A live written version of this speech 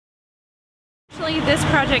Actually, this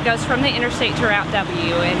project goes from the interstate to Route W,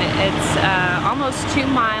 and it's almost 2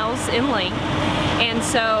 miles in length. And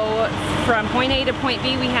so from point A to point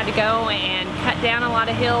B, we had to go and cut down a lot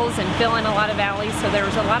of hills and fill in a lot of valleys. So there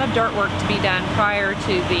was a lot of dirt work to be done prior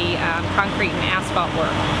to the concrete and asphalt work.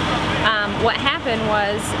 What happened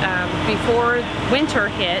was before winter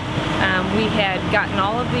hit, we had gotten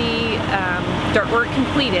all of the dirt work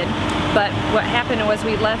completed, but what happened was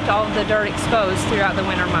we left all of the dirt exposed throughout the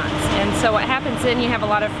winter months. And so what happens then, you have a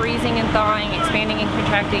lot of freezing and thawing, expanding and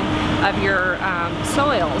contracting of your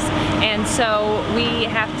soils. And so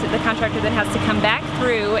the contractor then has to come back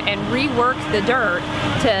through and rework the dirt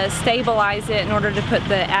to stabilize it in order to put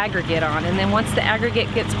the aggregate on. And then once the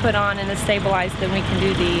aggregate gets put on and is stabilized, then we can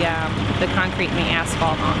do the concrete and the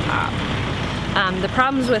asphalt on top. The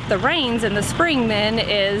problems with the rains in the spring then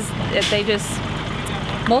is that they just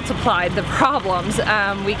multiplied the problems.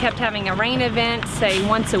 We kept having a rain event, say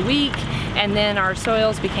once a week, and then our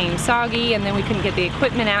soils became soggy, and then we couldn't get the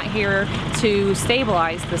equipment out here to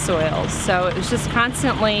stabilize the soils. So it was just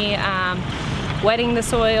constantly wetting the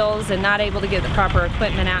soils and not able to get the proper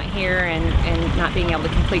equipment out here, and not being able to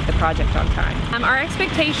complete the project on time. Our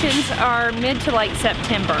expectations are mid to late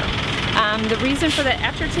September. The reason for that,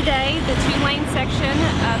 after today, the 2-lane section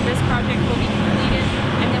of this project will be completed,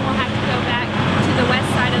 and then we'll have to go back